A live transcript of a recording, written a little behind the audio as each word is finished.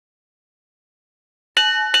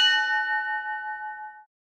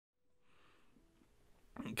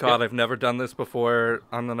God, Yep. I've never done this before.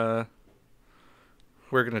 We're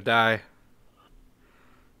gonna die.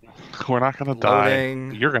 We're not gonna Loading.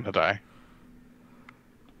 die. You're gonna die.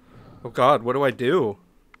 Oh God, what do I do?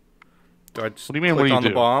 Do I just What do you mean, click what do you on the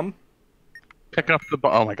do? bomb? Pick up the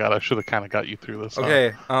Oh my god, I should have kind of got you through this.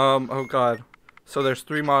 Okay. Oh God. So there's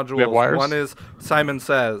 3 Do we have modules. wires? One is Simon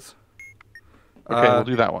Says. Okay, we'll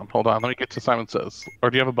do that one. Hold on, let me get to Simon Says. Or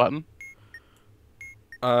do you have a button?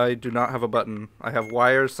 I do not have a button. I have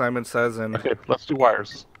wires. Simon Says and Okay, let's do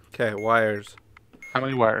wires. okay, wires. How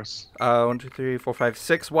many wires? 1, 2, 3, 4, 5,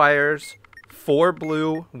 6 wires. 4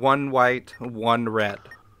 blue, 1 white, 1 red.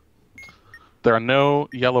 There are no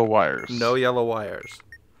yellow wires. No yellow wires.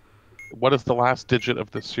 What is the last digit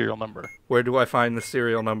of the serial number? Where do I find the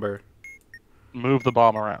serial number? Move the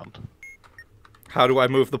bomb around. How do I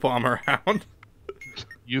move the bomb around?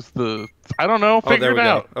 Use the... I don't know, Oh, figure there we it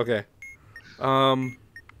out. go. Okay.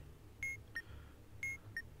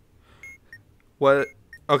 What?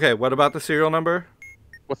 Okay, what about the serial number?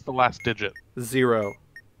 What's the last digit? 0.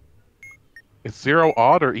 Is 0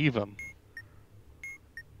 odd or even?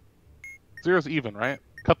 0's even, right?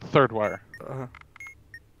 Cut the third wire.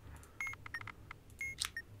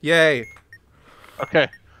 Yay. Okay.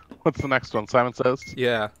 What's the next one? Simon Says?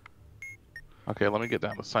 Yeah. Okay, let me get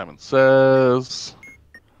down to Simon Says.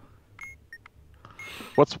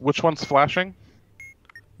 Which one's flashing?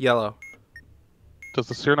 Yellow. Does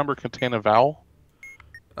the serial number contain a vowel?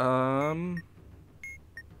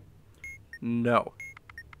 No.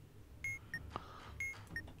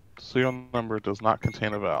 Serial number does not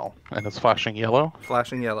contain a vowel. And it's flashing yellow?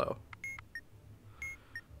 Flashing yellow.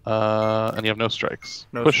 And you have no strikes.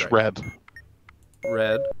 No Push strikes. red.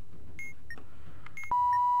 Red.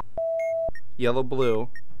 Yellow, blue.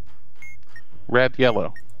 Red,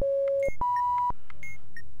 yellow.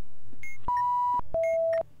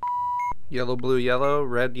 Yellow, blue, yellow.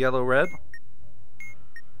 Red, yellow, red.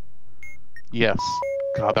 Yes.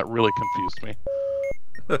 God, that really confused me.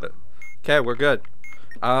 Okay, we're good.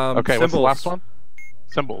 Okay, symbols. what's the last one?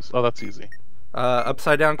 Symbols. Oh, that's easy.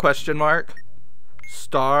 Upside down question mark.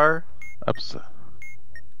 Star.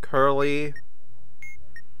 Curly.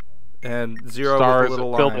 And 0 Star with is a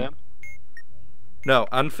little filled line. in. No,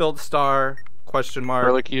 unfilled star, question mark,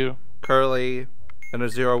 Curly Q. curly, and a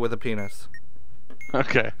 0 with a penis.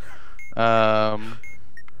 Okay. 0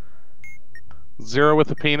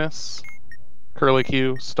 with a penis. Curly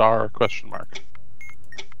Q. Star. Question mark.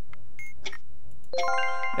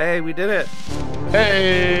 Hey, we did it!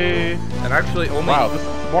 Hey! And actually only... Wow, this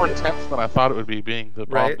is more intense than I thought it would be, being the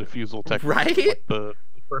bomb Right? defusal technique. Right? Like the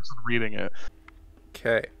person reading it.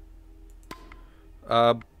 Okay.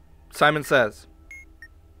 Simon Says.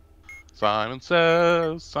 Simon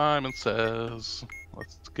Says, Simon Says.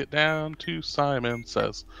 Let's get down to Simon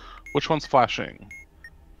Says. Which one's flashing?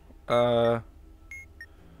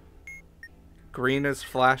 Green is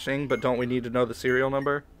flashing, but don't we need to know the serial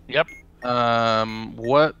number? Yep.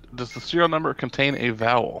 What does the serial number contain a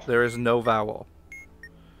vowel? There is no vowel.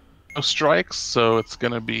 No strikes, so it's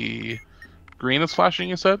gonna be green is flashing,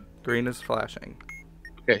 you said? Green is flashing.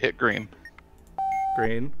 Okay, hit green.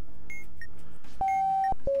 Green.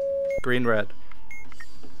 Green, red.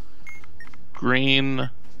 Green,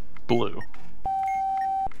 blue.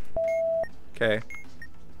 Okay.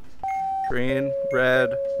 Green, red,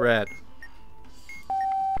 red.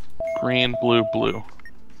 Green, blue, blue.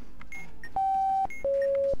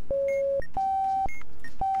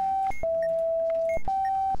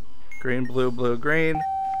 Green, blue, blue, green.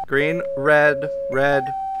 Green, red, red,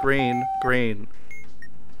 green, green.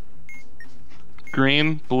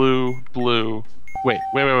 Green, blue, blue. Wait.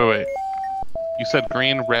 You said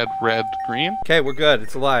green, red, red, green? Okay, we're good.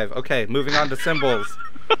 It's alive. Okay, moving on to symbols.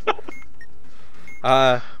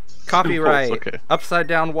 Copyright. Symbols, okay. Upside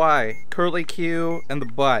down Y. Curly Q and the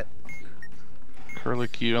butt. Curly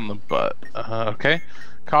Q and the butt. Okay.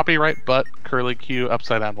 Copyright butt, curly Q,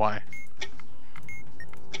 upside down Y.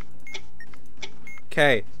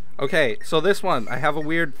 Okay. Okay, so this one, I have a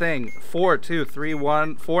weird thing. 4, 2, 3,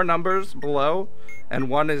 1. 4 numbers below, and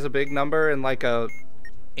 1 is a big number in like a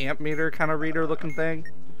amp meter kind of reader looking thing.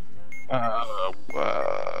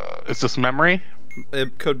 Is this memory?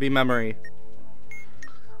 It could be memory.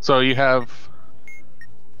 So you have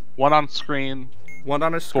 1 on screen, 1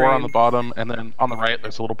 on a screen. 4 on the bottom, and then on the right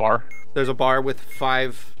there's a little bar. There's a bar with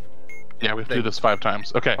 5. Yeah, we have to do this 5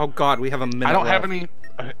 times. Okay. Oh god, we have a minute I don't have left. any.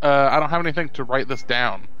 I don't have anything to write this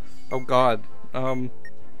down. Oh god.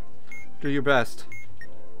 Do your best.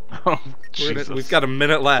 Oh, Jesus. We've got a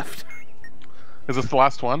minute left. Is this the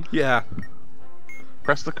last one? Yeah.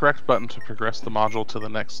 Press the correct button to progress the module to the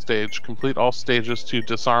next stage. Complete all stages to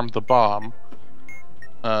disarm the bomb.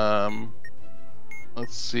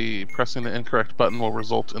 Let's see. Pressing the incorrect button will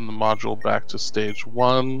result in the module back to stage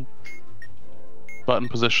 1. Button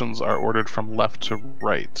positions are ordered from left to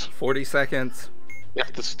right. 40 seconds.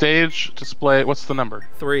 If the stage display... What's the number?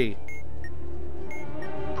 3.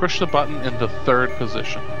 Push the button into 3rd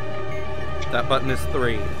position. That button is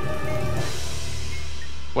 3.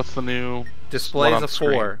 What's the new... Displays one on a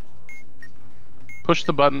screen? 4. Push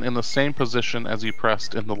the button in the same position as you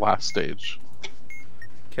pressed in the last stage.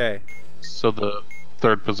 Okay. So the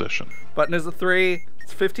 3rd position. Button is a 3.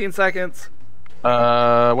 It's 15 seconds.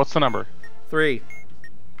 What's the number? 3.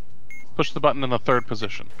 Push the button in the 3rd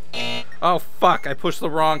position. Oh, fuck. I pushed the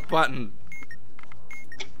wrong button.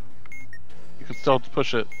 You can still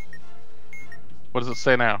push it. What does it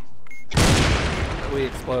say now? We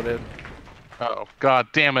exploded. Oh, god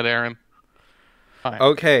damn it, Aaron. Fine.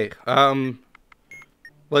 Okay.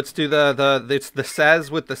 Let's do it's the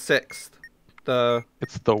says with the 6th.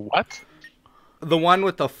 It's the what? The one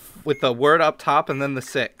with the word up top and then the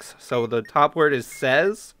 6. So the top word is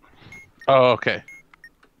says. Oh, okay.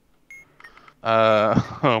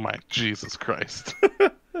 Oh my Jesus Christ.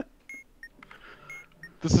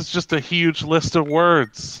 This is just a huge list of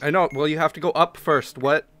words. I know. Well, you have to go up first.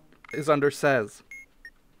 What is under says?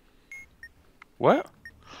 What?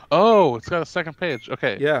 Oh, it's got a second page.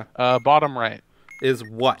 Okay. Yeah. Bottom right. Is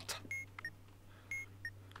what?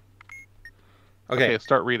 Okay,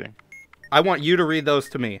 start reading. I want you to read those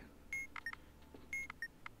to me.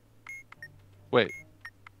 Wait.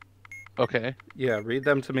 Okay. Yeah, read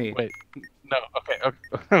them to me. Wait. No. Okay.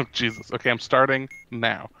 Oh, Jesus. Okay, I'm starting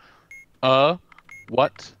now.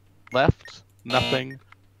 What? Left? Nothing?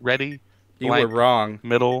 Ready? You blank, were wrong.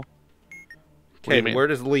 Middle? Okay, the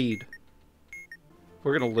word is lead.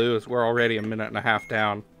 We're gonna lose. We're already a minute and a half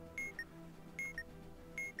down.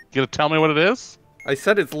 You gonna tell me what it is? I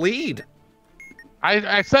said it's lead.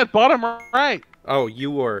 I said bottom right. Oh,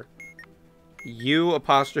 you were. U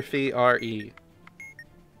apostrophe R-E.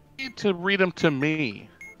 You need to read them to me.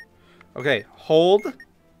 Okay, hold.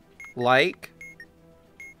 Like.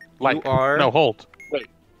 Like. You are. No, hold.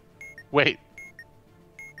 Wait.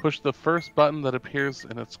 Push the first button that appears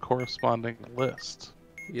in its corresponding list.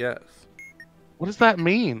 Yes. What does that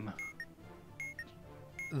mean?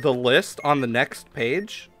 The list on the next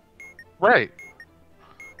page? Right.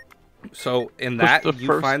 So in Push that, the you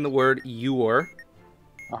first- find the word your,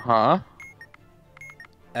 Uh-huh.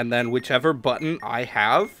 and then whichever button I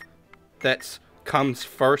have that comes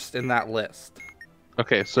first in that list.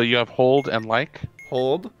 Okay, so you have hold and like.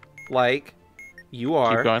 Hold, like, you Keep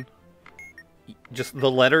are, going. just the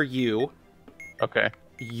letter U, Okay.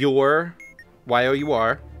 your,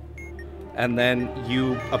 Y-O-U-R, and then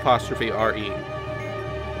U apostrophe R-E.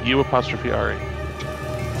 U apostrophe R-E.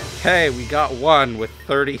 Okay, we got one with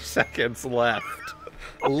 30 seconds left.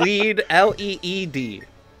 Lead, L-E-E-D,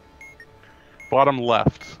 Bottom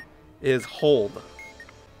left. is hold.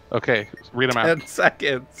 Okay, read them out. 10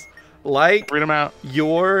 seconds. Like, Read them out.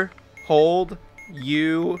 your, hold,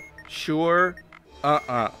 you, sure,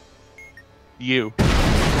 U.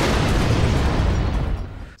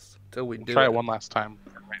 Till we do Try it. it one last time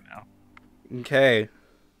right now. Okay.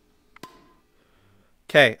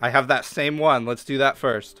 Okay, I have that same one. Let's do that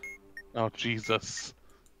first. Oh, Jesus.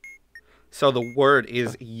 So the word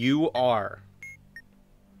is you are.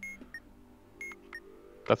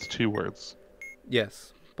 That's 2 words.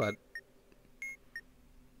 Yes, but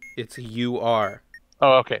it's you are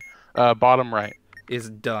Oh, okay. Bottom right. is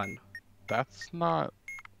done. That's not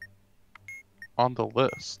on the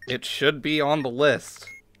list. It should be on the list.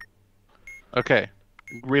 Okay.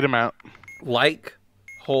 Read them out. Like,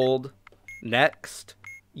 hold, next,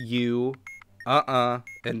 you,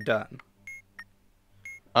 and done.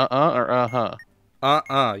 Or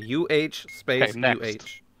uh-huh? U-H space Okay, next.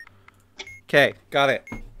 U-H. Okay, got it.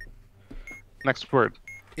 Next word.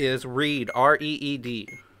 Is read, R-E-E-D.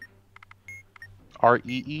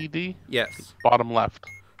 R-E-E-D? Yes. Bottom left.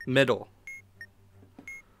 Middle.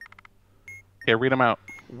 Okay, read them out.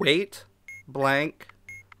 Wait, blank,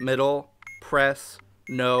 middle, press,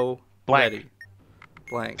 no, Blank. ready.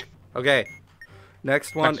 Blank. Okay.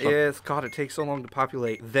 Next one Next one. is, God, it takes so long to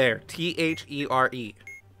populate. There. T-H-E-R-E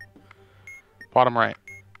Bottom right.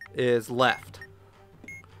 is left.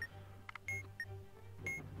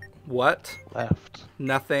 What? Left.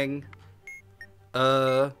 Nothing.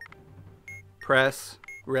 Press,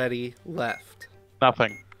 ready, left.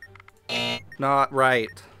 Nothing. Not right.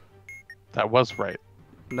 That was right.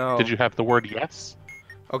 No. Did you have the word yes?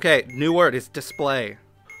 Okay, new word is display.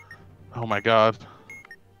 Oh my god.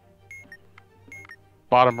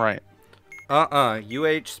 Bottom right.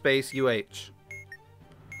 U-H space U-H.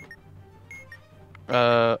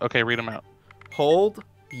 Okay, read them out. Hold,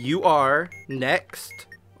 you are, next,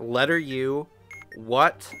 letter U,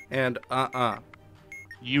 what, and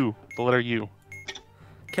U, the letter U.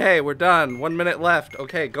 Okay, we're done. 1 minute left.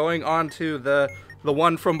 Okay, going on to the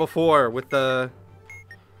one from before with the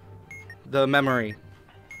memory.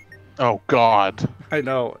 Oh God. I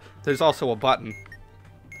know. There's also a button.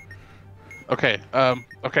 Okay.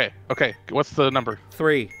 Okay. What's the number?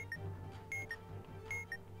 3.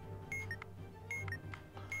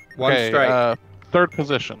 One Okay. strike. Third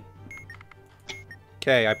position.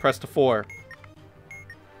 Okay, I pressed a 4.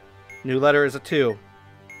 New letter is a 2.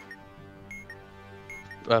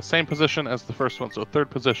 Same position as the first one, so third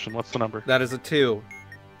position. What's the number? That is a 2.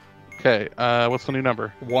 Okay. What's the new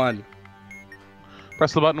number? 1.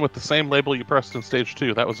 Press the button with the same label you pressed in stage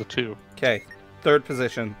 2. That was a 2. Okay, third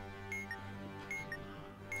position.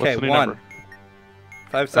 What's Okay, the new 1. number?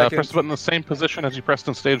 5 seconds. Press the button in the same position as you pressed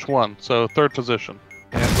in stage 1. So third position.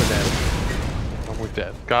 And we're dead. And we're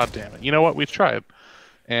dead. God damn it. You know what? We've tried.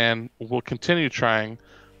 And we'll continue trying,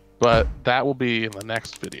 but that will be in the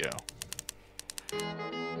next video.